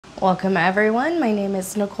Welcome everyone, my name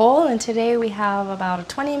is Nicole and today we have about a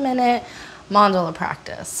 20-minute mandala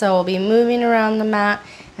practice. So we'll be moving around the mat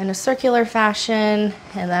in a circular fashion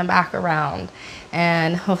and then back around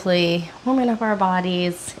and hopefully warming up our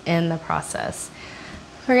bodies in the process.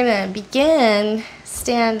 We're going to begin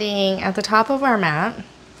standing at the top of our mat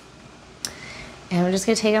and we're just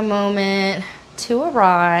going to take a moment to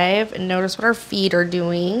arrive and notice what our feet are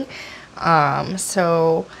doing.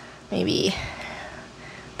 So maybe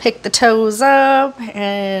pick the toes up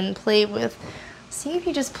and play with, see if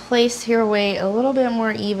you just place your weight a little bit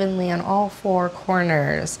more evenly on all four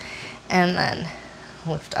corners. And then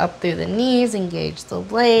lift up through the knees, engage the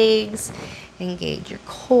legs, engage your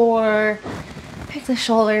core. Pick the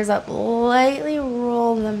shoulders up, lightly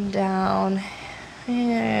roll them down.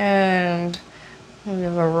 And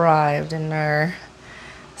we've arrived in our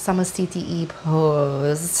Samasthiti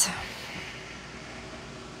pose.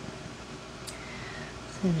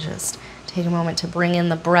 And just take a moment to bring in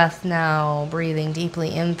the breath now, breathing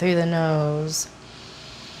deeply in through the nose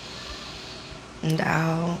and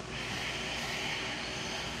out.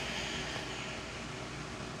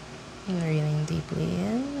 Breathing deeply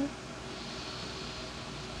in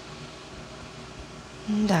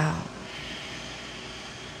and out.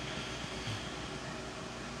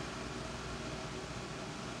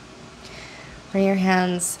 Bring your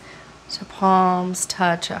hands to palms,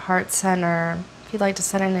 touch at heart center. If you'd like to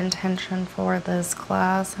set an intention for this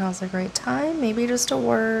class, now's a great time. Maybe just a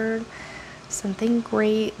word, something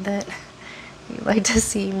great that you'd like to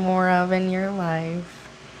see more of in your life.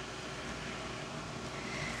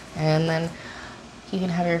 And then you can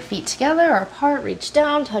have your feet together or apart, reach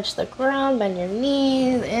down, touch the ground, bend your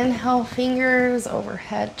knees, inhale, fingers,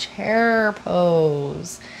 overhead chair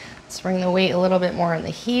pose. Let's bring the weight a little bit more in the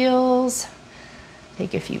heels.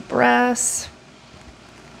 Take a few breaths.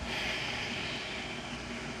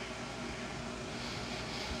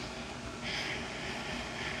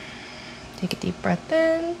 Take a deep breath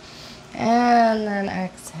in, and then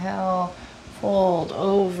exhale, fold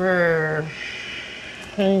over.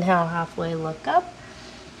 Inhale, halfway look up.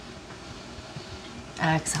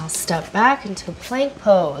 Exhale, step back into plank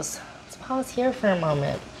pose. Let's pause here for a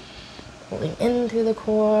moment. Pulling in through the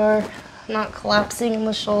core, not collapsing in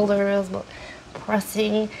the shoulders, but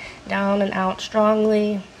pressing down and out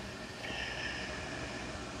strongly.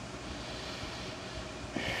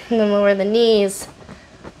 And then lower the knees.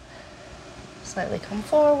 Slightly come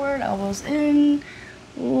forward, elbows in,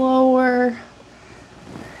 lower.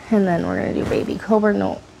 And then we're gonna do baby cobra,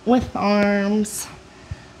 no, with arms.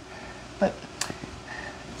 But,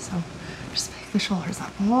 so just pick the shoulders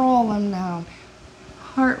up, roll them down.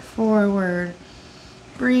 Heart forward,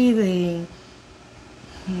 breathing.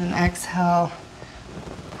 And then exhale,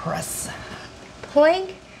 press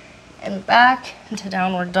plank and back into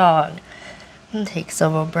downward dog. And take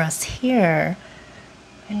several breaths here.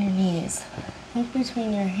 Bend your knees. Look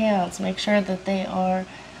between your hands. Make sure that they are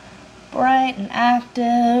bright and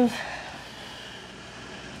active.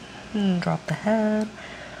 And drop the head.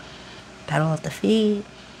 Pedal at the feet.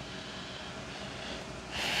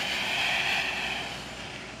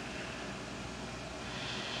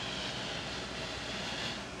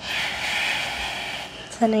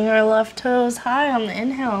 Sending our left toes high on the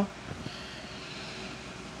inhale.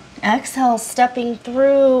 Exhale, stepping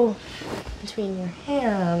through between your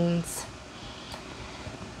hands.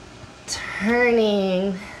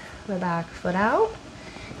 Turning the back foot out.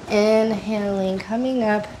 Inhaling, coming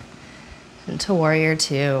up into warrior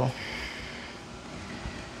two.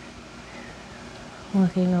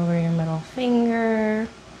 Looking over your middle finger.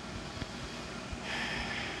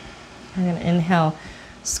 We're going to inhale,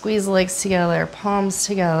 squeeze the legs together, palms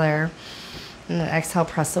together. And then exhale,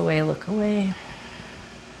 press away, look away.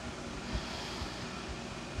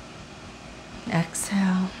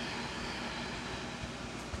 Exhale.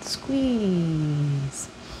 Squeeze.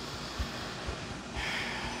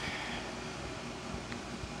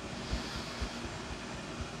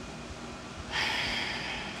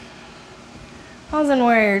 Pause in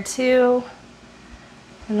warrior two.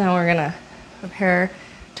 And then we're gonna prepare,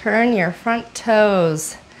 turn your front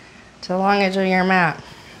toes to the long edge of your mat.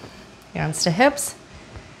 Hands to hips,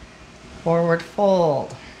 forward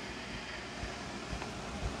fold.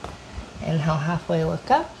 Inhale, halfway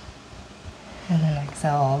look up, and then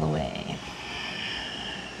exhale all the way.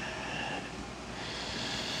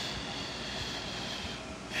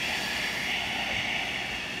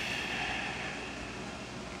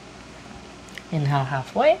 Inhale,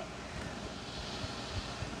 halfway.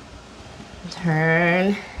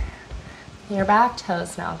 Turn your back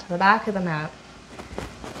toes now to the back of the mat.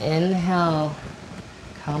 Inhale,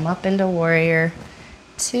 come up into warrior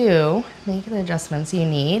 2, make the adjustments you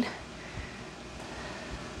need.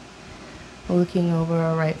 Looking over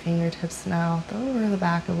our right fingertips now, over the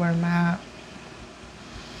back of our mat.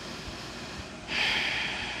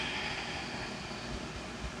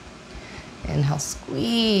 Inhale,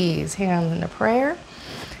 squeeze, hands into prayer.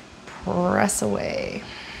 Press away,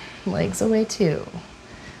 legs away too.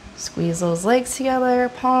 Squeeze those legs together,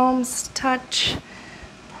 palms touch,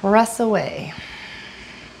 press away.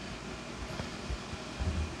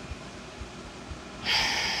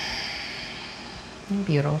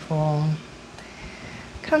 Beautiful.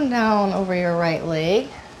 Come down over your right leg,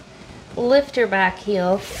 lift your back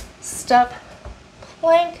heel, step,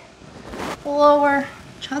 plank, lower,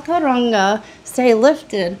 chaturanga, stay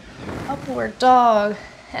lifted, upward dog,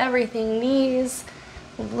 everything, knees,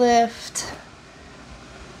 lift,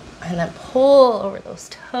 and then pull over those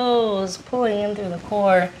toes, pulling in through the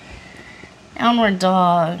core, downward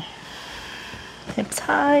dog, hips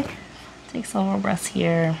high, take several breaths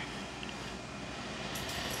here.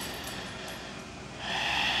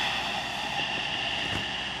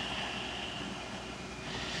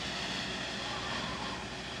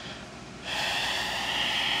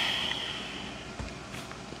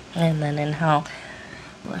 And then inhale,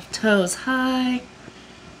 left toes high,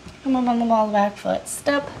 come up on the ball of the back foot,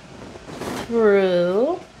 step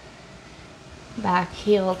through, back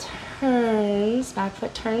heel turns, back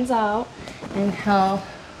foot turns out, inhale,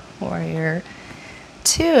 warrior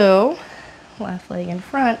 2, left leg in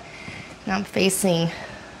front, now I'm facing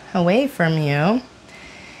away from you,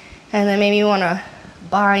 and then maybe you want to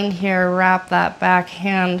bind here, wrap that back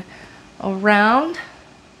hand around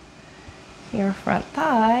your front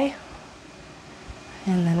thigh,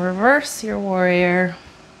 and then reverse your warrior.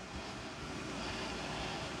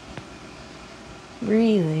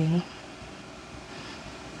 Breathing.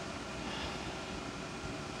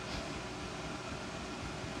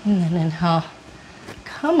 And then inhale,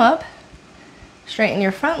 come up, straighten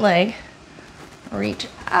your front leg, reach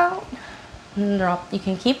out, and drop. You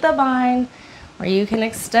can keep the bind, or you can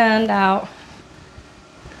extend out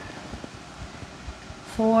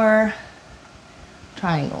for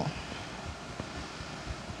triangle.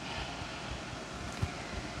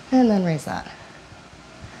 And then raise that.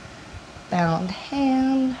 Bound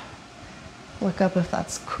hand. Look up if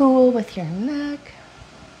that's cool with your neck.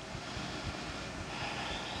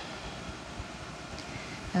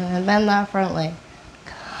 And then bend that front leg.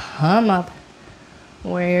 Come up,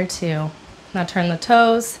 warrior 2. Now turn the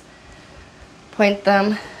toes, point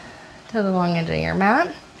them to the long edge of your mat,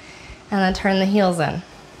 and then turn the heels in.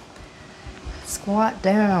 Squat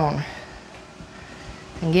down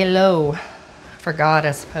and get low for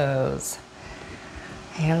goddess pose.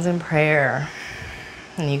 Hands in prayer.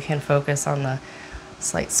 And you can focus on the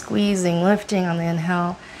slight squeezing, lifting on the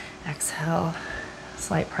inhale, exhale,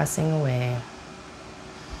 slight pressing away.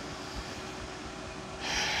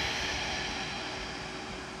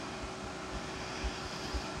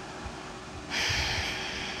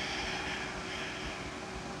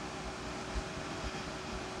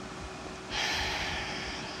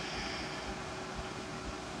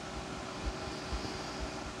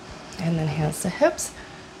 And then hands to hips,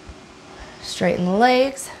 straighten the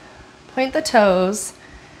legs, point the toes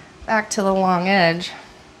back to the long edge,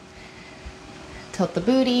 tilt the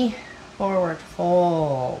booty, forward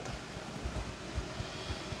fold.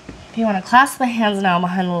 If you want to clasp the hands now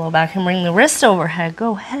behind the low back and bring the wrist overhead,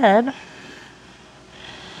 go ahead.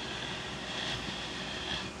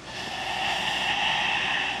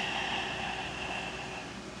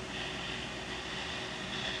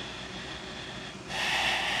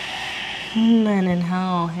 And then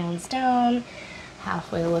inhale, hands down,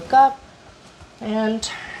 halfway look up, and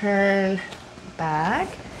turn back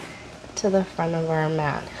to the front of our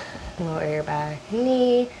mat. Lower your back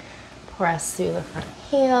knee, press through the front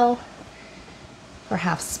heel for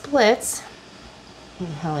half splits.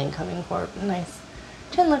 Inhaling, coming forward, nice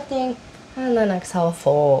chin lifting, and then exhale,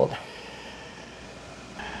 fold.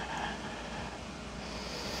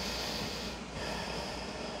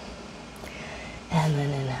 And then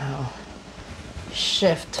inhale.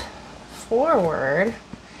 Shift forward.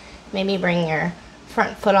 Maybe bring your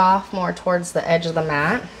front foot off more towards the edge of the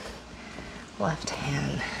mat. Left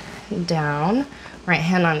hand down, right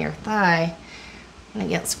hand on your thigh. I'm gonna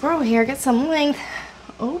get squirrel here, get some length,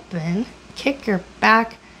 open, kick your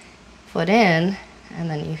back foot in, and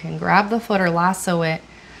then you can grab the foot or lasso it.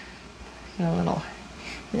 A little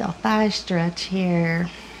thigh stretch here.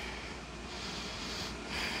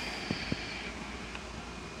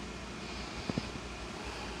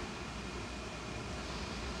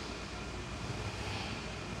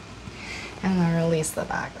 And then release the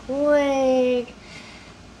back leg.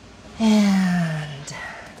 And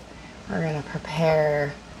we're gonna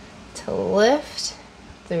prepare to lift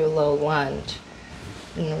through low lunge.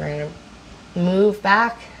 And we're gonna move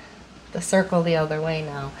back the circle the other way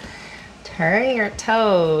now. Turn your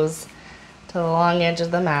toes to the long edge of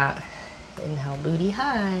the mat. Inhale, booty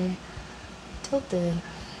high, tilted.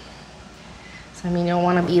 So you don't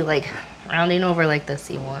want to be like rounding over like this.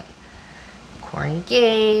 You want core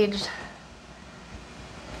engaged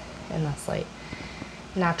and that's like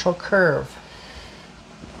natural curve.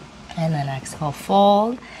 And then exhale,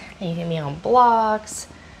 fold. And you can be on blocks,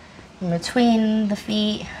 in between the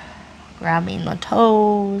feet, grabbing the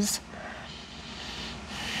toes.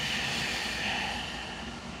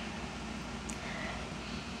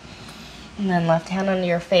 And then left hand under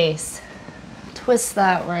your face. Twist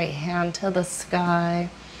that right hand to the sky.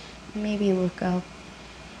 Maybe look up.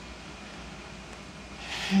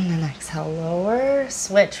 And then exhale, lower.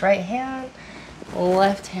 Switch right hand,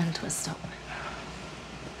 left hand twist open.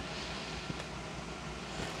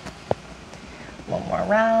 One more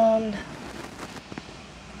round.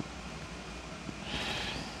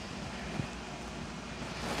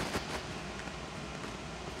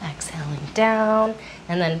 Exhaling down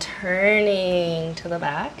and then turning to the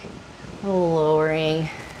back, lowering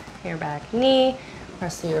your back knee,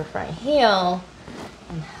 press through your front heel.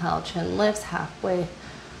 Inhale, chin lifts halfway.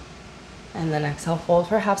 And then exhale, fold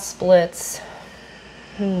for half splits.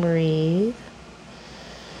 And breathe.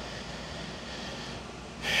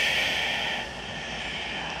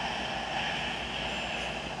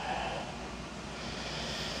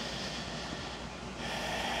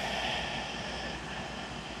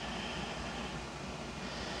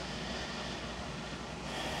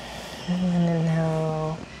 And then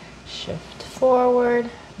inhale, shift forward,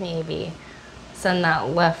 maybe send that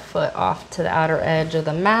left foot off to the outer edge of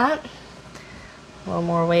the mat. A little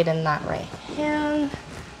more weight in that right hand.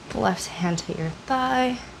 Left hand to your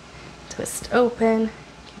thigh, twist open,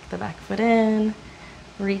 kick the back foot in,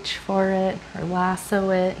 reach for it or lasso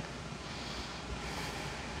it.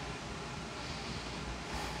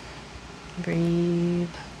 Breathe.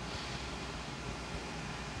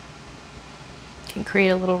 You can create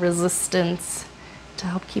a little resistance to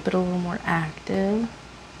help keep it a little more active.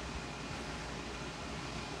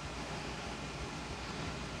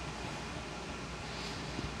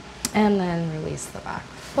 And then release the back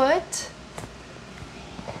foot.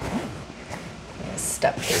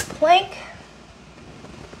 Step through plank.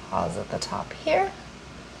 Pause at the top here.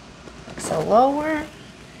 Exhale, lower.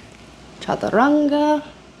 Chaturanga.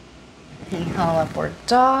 Inhale, upward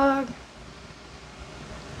dog.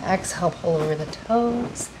 Exhale, pull over the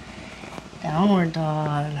toes. Downward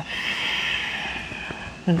dog.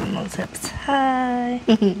 And then those hips high.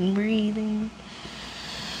 Breathing.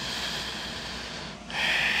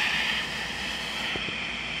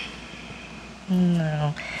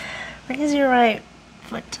 Now, raise your right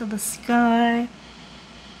foot to the sky.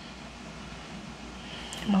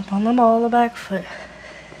 Come up on the ball of the back foot.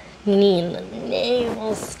 Knee in the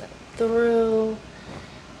navel, step through.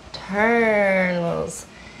 Turn those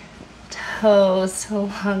toes to the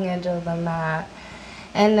long edge of the mat.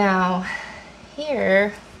 And now,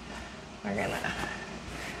 here, we're gonna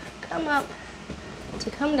come up to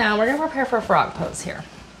come down. We're gonna prepare for frog pose here.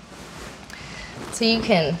 So you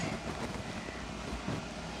can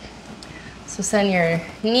send your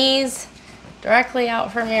knees directly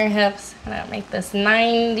out from your hips and make this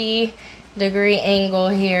 90-degree angle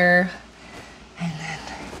here. And then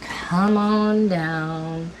come on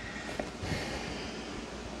down.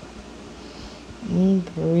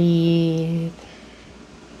 And breathe.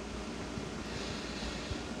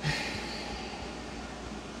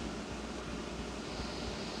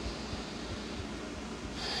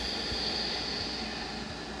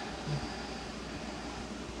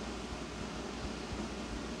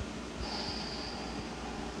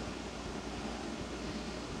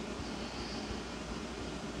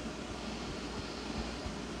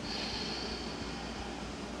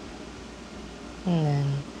 And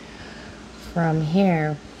then from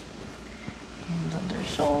here, hands under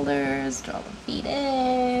shoulders, draw the feet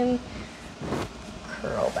in,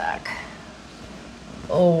 curl back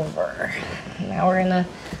over. Now we're gonna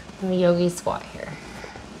do a yogi squat here.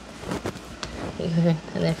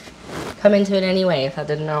 And if come into it anyway, if that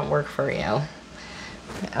did not work for you.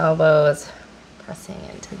 Elbows pressing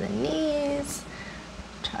into the knees,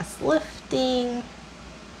 chest lifting.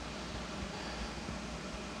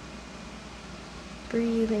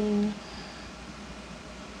 Breathing.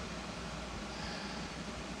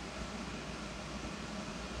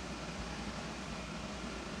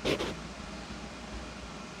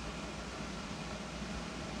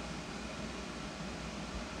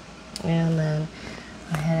 And then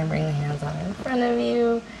go ahead and bring the hands out in front of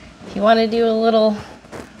you. If you want to do a little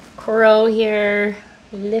crow here,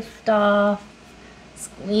 lift off,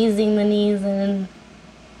 squeezing the knees in.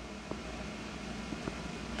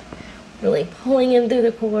 Really pulling in through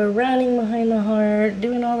the core, rounding behind the heart,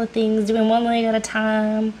 doing all the things, doing one leg at a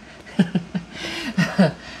time.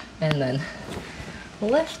 And then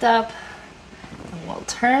lift up, and we'll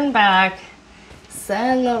turn back,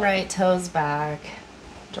 send the right toes back,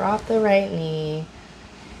 drop the right knee,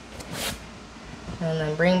 and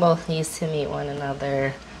then bring both knees to meet one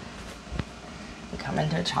another and come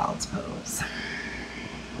into child's pose.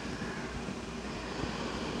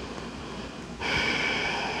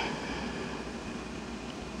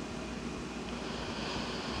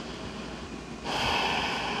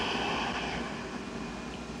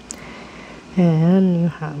 And you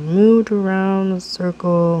have moved around the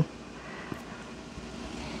circle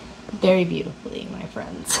very beautifully, my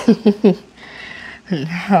friends.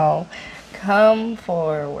 Now, come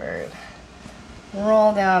forward.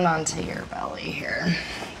 Roll down onto your belly here.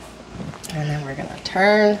 And then we're gonna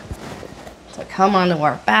turn to come onto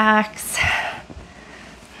our backs.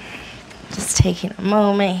 Just taking a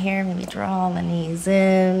moment here, maybe draw the knees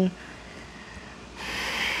in.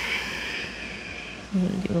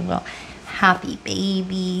 Do a little happy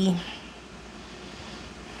baby.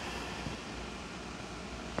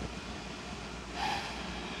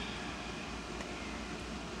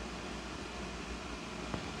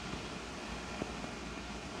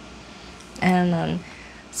 And then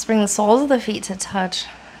just bring the soles of the feet to touch.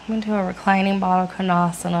 Come into a reclining Baddha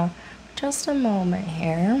Konasana for just a moment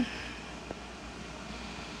here.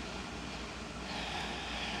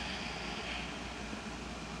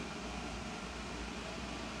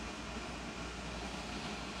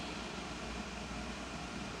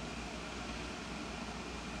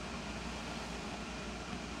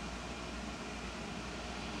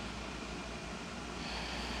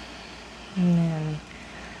 And then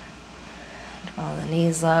draw the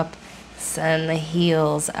knees up, send the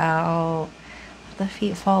heels out, let the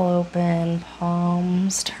feet fall open,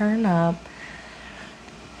 palms turn up,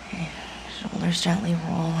 shoulders gently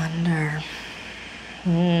roll under.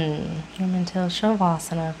 Come into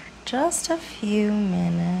Shavasana for just a few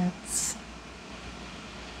minutes.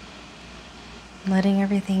 Letting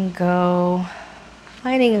everything go,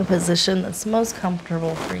 finding a position that's most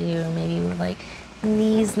comfortable for you, maybe with like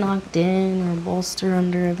knees knocked in or bolster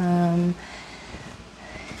under them.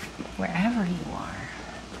 Wherever you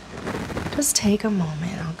are, just take a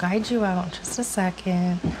moment. I'll guide you out in just a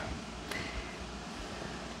second.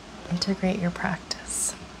 Integrate your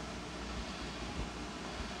practice.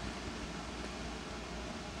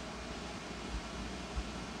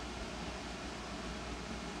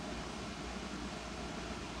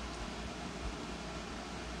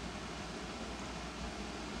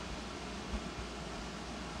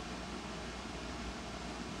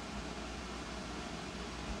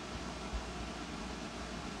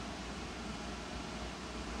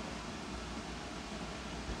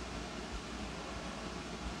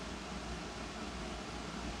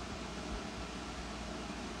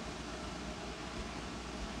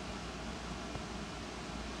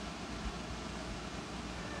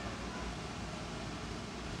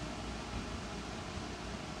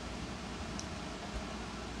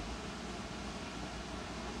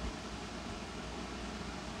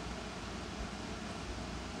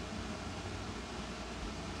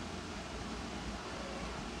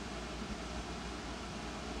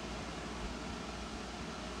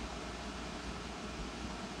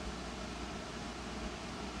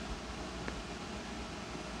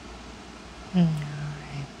 All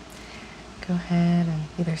right. Go ahead and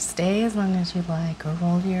either stay as long as you like or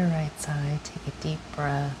roll to your right side. Take a deep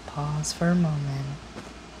breath. Pause for a moment.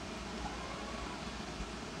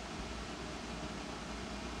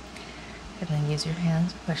 And then use your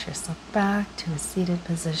hands to push yourself back to a seated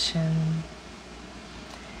position.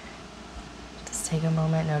 Just take a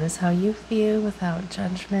moment. Notice how you feel without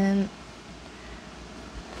judgment.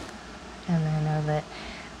 And I know that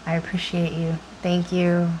I appreciate you. Thank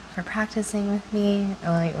you for practicing with me. The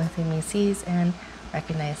light within me sees and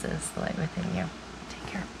recognizes the light within you.